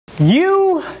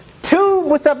YouTube,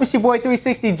 what's up? It's your boy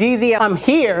 360 Jeezy. I'm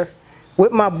here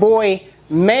with my boy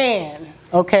Man.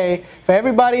 Okay, for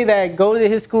everybody that go to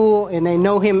his school and they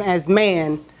know him as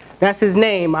Man, that's his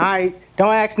name. I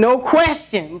don't ask no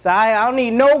questions. I don't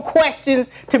need no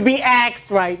questions to be asked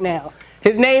right now.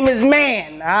 His name is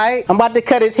Man. All right, I'm about to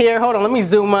cut his hair. Hold on, let me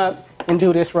zoom up and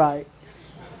do this right.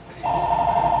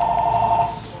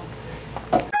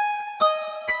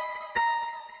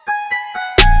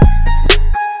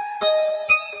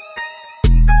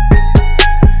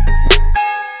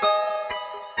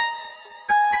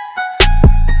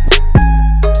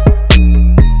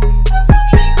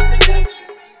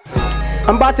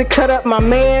 I'm about to cut up my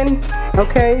man,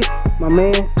 okay? My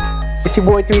man. It's your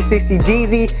boy 360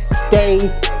 Jeezy. Stay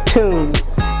tuned.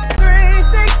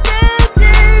 360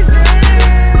 Jeezy.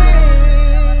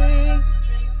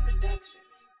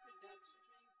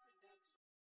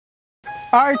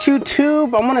 Alright,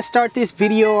 YouTube, I'm gonna start this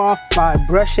video off by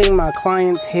brushing my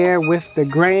client's hair with the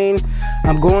grain.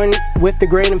 I'm going with the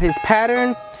grain of his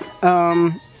pattern.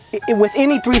 With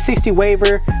any 360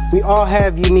 waver, we all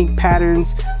have unique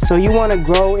patterns, so you want to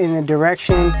grow in the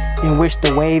direction in which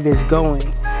the wave is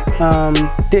going.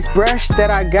 This brush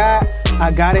that I got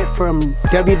it from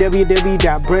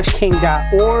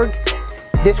www.brushking.org.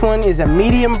 This one is a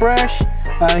medium brush.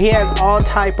 He has all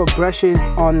type of brushes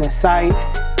on the site.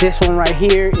 This one right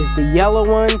here is the yellow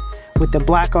one with the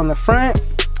black on the front.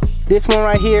 This one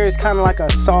right here is kind of like a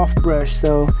soft brush,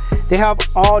 so they have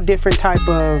all different type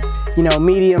of, you know,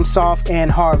 medium, soft,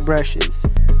 and hard brushes.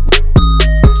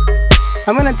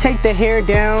 I'm gonna take the hair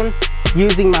down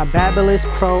using my Babyliss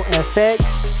Pro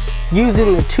FX,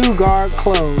 using the 2-guard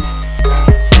closed.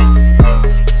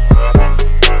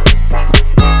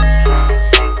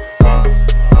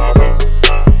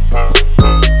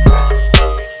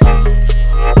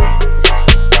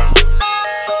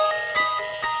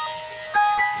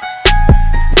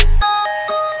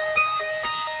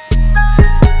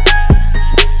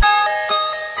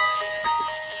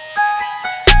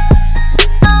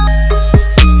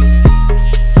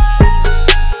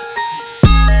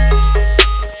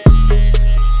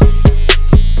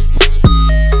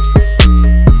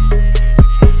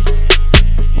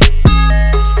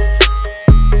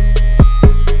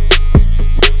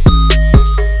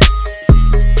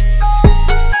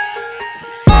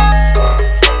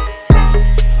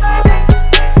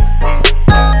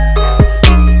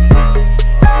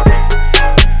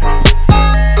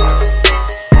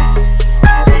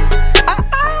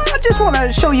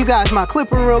 Show you guys my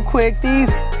clipper real quick.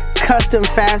 These custom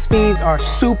fast feeds are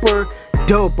super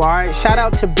dope. All right, shout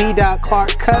out to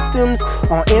B.Clark Customs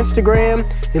on Instagram.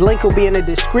 The link will be in the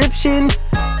description.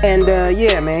 And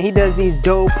yeah, man, he does these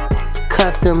dope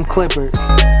custom clippers.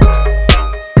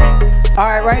 All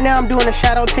right, right now I'm doing a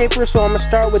shadow taper, so I'm gonna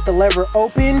start with the lever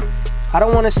open. I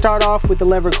don't want to start off with the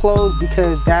lever closed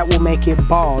because that will make it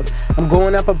bald. I'm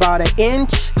going up about 1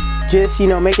 inch, just, you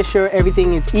know, making sure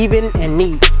everything is even and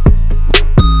neat.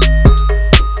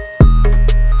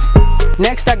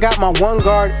 Next, I got my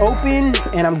 1-guard open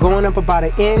and I'm going up about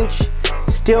 1 inch,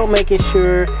 still making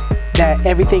sure that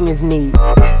everything is neat.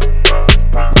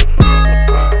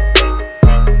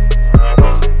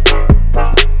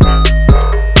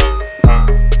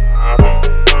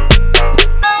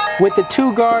 With the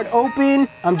 2-guard open,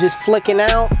 I'm just flicking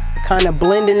out, kind of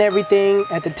blending everything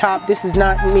at the top. This is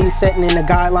not me setting in a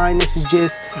guideline, this is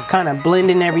just kind of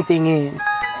blending everything in.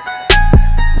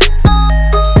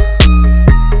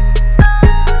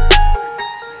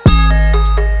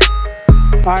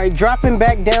 Alright, dropping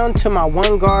back down to my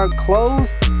 1-guard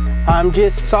closed. I'm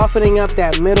just softening up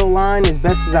that middle line as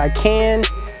best as I can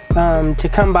to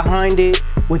come behind it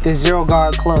with the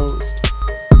 0-guard closed.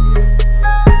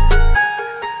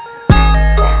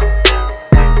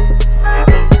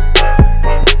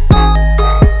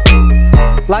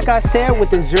 Like I said,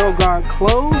 with the 0-guard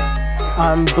closed,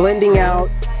 I'm blending out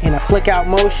in a flick out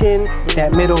motion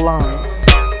that middle line.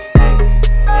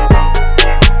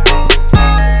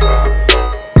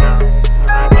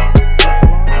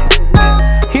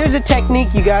 Here's a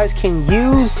technique you guys can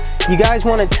use. You guys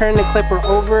want to turn the clipper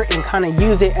over and kind of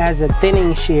use it as a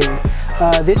thinning shear.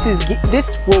 This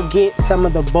will get some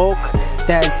of the bulk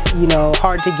that's, you know,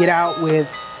 hard to get out with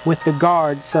the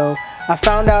guard. So I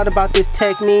found out about this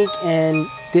technique and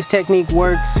this technique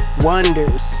works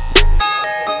wonders.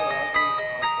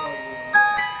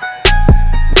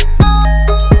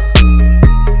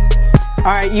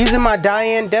 Alright, using my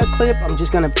Diane duck clip, I'm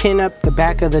just going to pin up the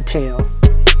back of the tail.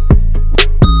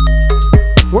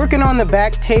 Working on the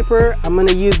back taper, I'm going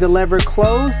to use the lever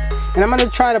closed and I'm going to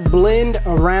try to blend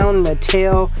around the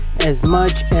tail as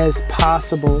much as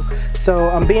possible. So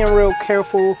I'm being real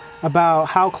careful about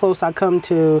how close I come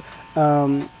to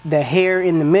the hair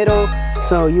in the middle.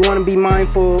 So you want to be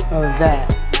mindful of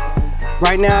that.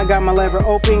 Right now I got my lever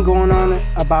open, going on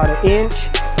about 1 inch,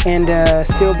 and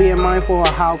still being mindful of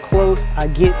how close I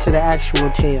get to the actual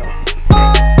tail.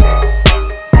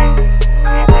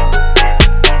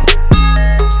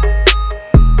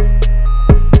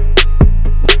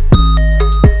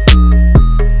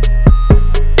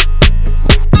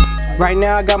 Right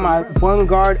now I got my one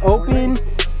guard open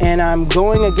and I'm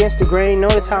going against the grain.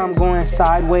 Notice how I'm going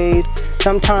sideways.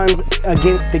 Sometimes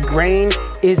against the grain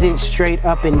isn't straight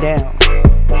up and down.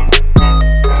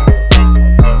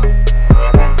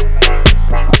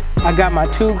 I got my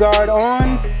 2 guard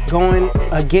on, going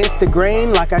against the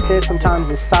grain. Like I said, sometimes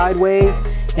it's sideways,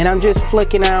 and I'm just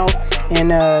flicking out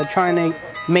and trying to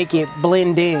make it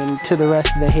blend in to the rest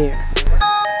of the hair.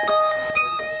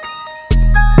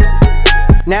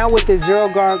 Now with the 0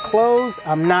 guard closed,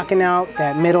 I'm knocking out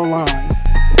that middle line.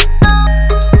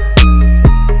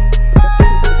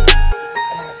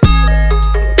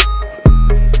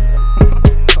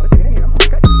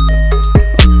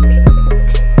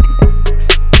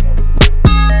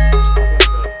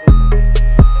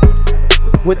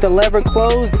 With the lever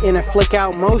closed in a flick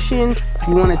out motion,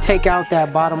 you want to take out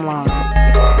that bottom line.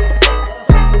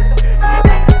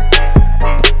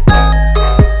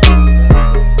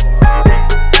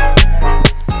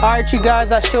 Alright you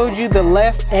guys, I showed you the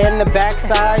left and the back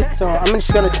side, so I'm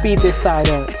just going to speed this side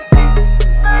up.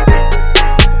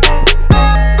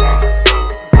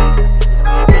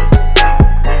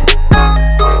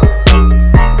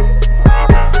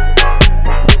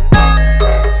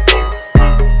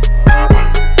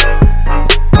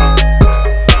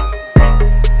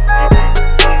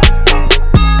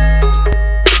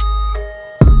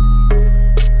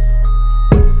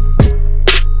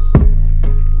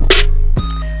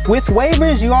 With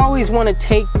wavers, you always want to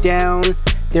take down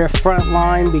their front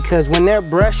line, because when they're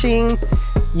brushing,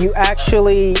 you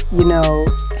actually,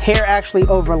 hair actually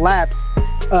overlaps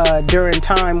during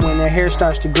time when their hair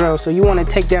starts to grow. So you want to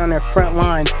take down their front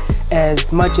line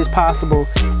as much as possible.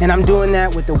 And I'm doing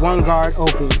that with the 1 guard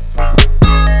open.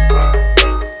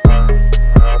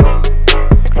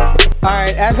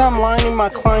 Alright, as I'm lining my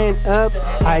client up,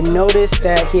 I noticed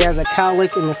that he has a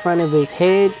cowlick in the front of his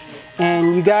head.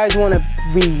 And you guys want to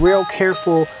be real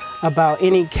careful about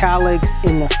any cowlicks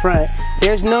in the front.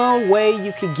 There's no way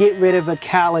you could get rid of a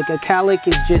cowlick. A cowlick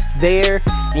is just there,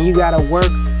 and you got to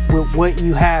work with what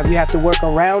you have. You have to work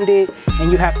around it,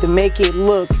 and you have to make it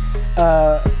look,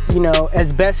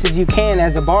 as best as you can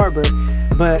as a barber.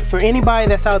 But for anybody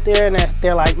that's out there and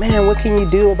they're like, man, what can you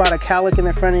do about a cowlick in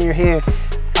the front of your hair?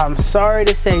 I'm sorry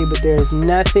to say, but there's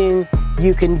nothing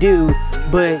you can do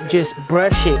but just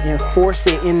brush it and force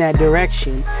it in that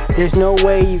direction. There's no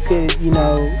way you could,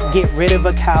 get rid of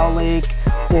a cowlick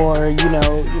or,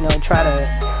 try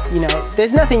to,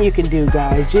 there's nothing you can do,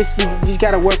 guys. You just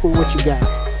gotta work with what you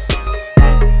got.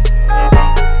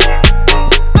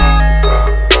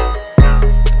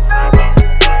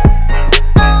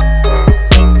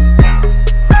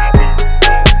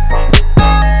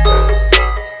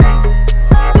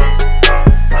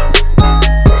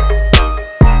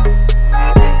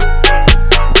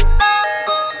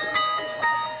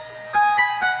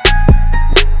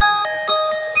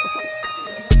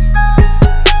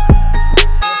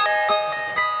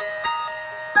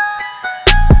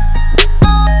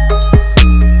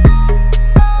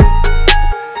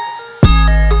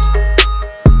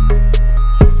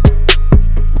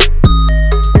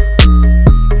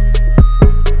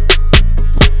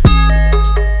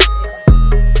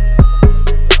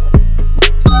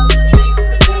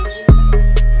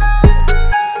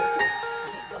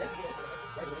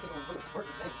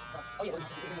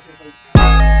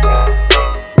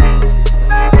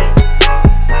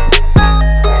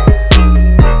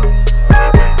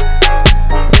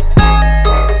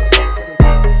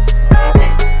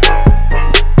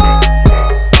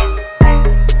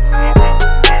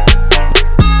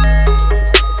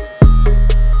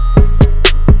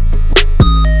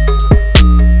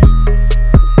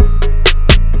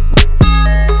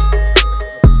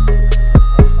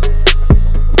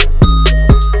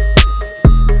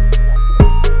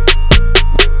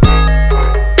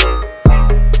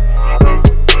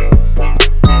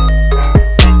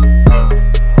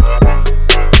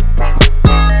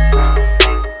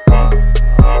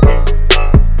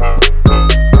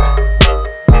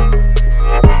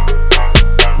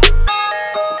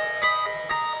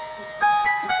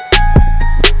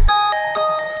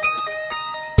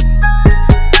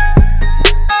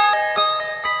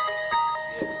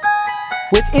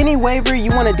 waver,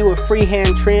 you want to do a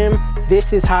freehand trim.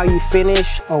 This is how you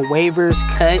finish a waver's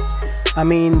cut. I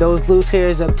mean, those loose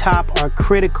hairs up top are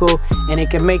critical, and it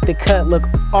can make the cut look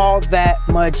all that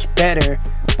much better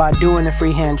by doing a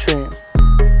freehand trim.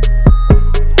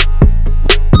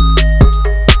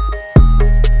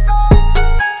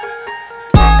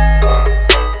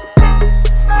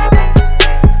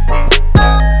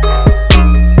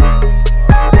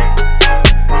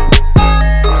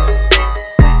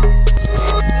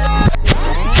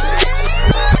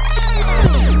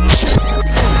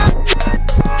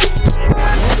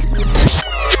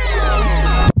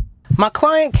 My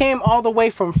client came all the way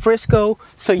from Frisco,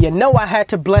 so you know I had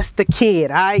to bless the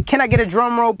kid, all right? Can I get a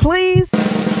drum roll, please?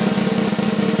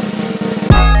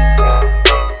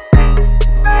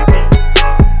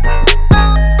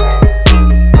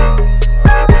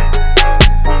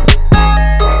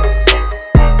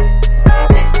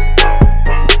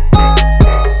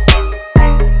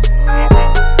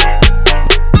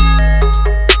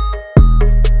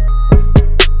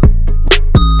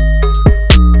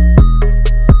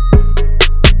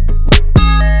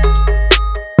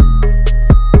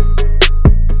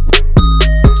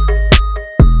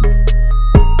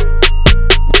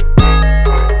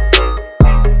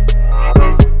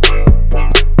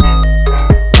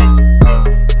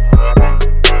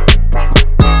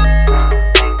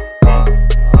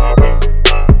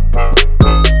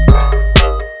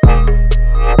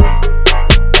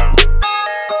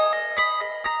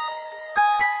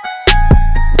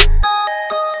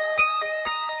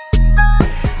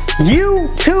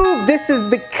 YouTube, this is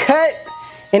the cut,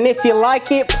 and if you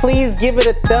like it, please give it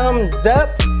a thumbs up.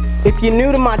 If you're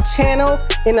new to my channel,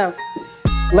 in the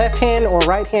left hand or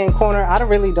right hand corner, I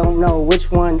really don't know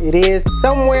which one it is,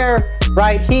 somewhere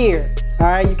right here, all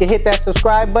right, you can hit that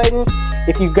subscribe button.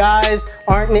 If you guys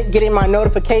aren't getting my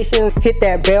notifications, hit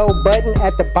that bell button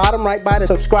at the bottom right by the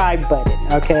subscribe button,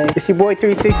 okay? It's your boy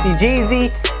 360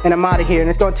 Jeezy, and I'm out of here, and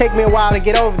it's gonna take me a while to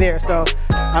get over there, so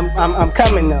I'm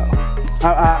coming though.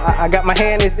 I got my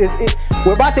hand,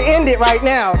 we're about to end it right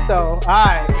now, so all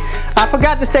right. I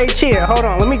forgot to say cheer. Hold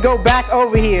on, let me go back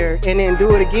over here and then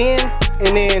do it again,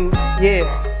 and then,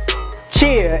 yeah,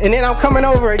 cheer. And then I'm coming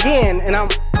over again, and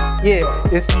yeah,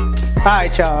 all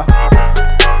right, y'all.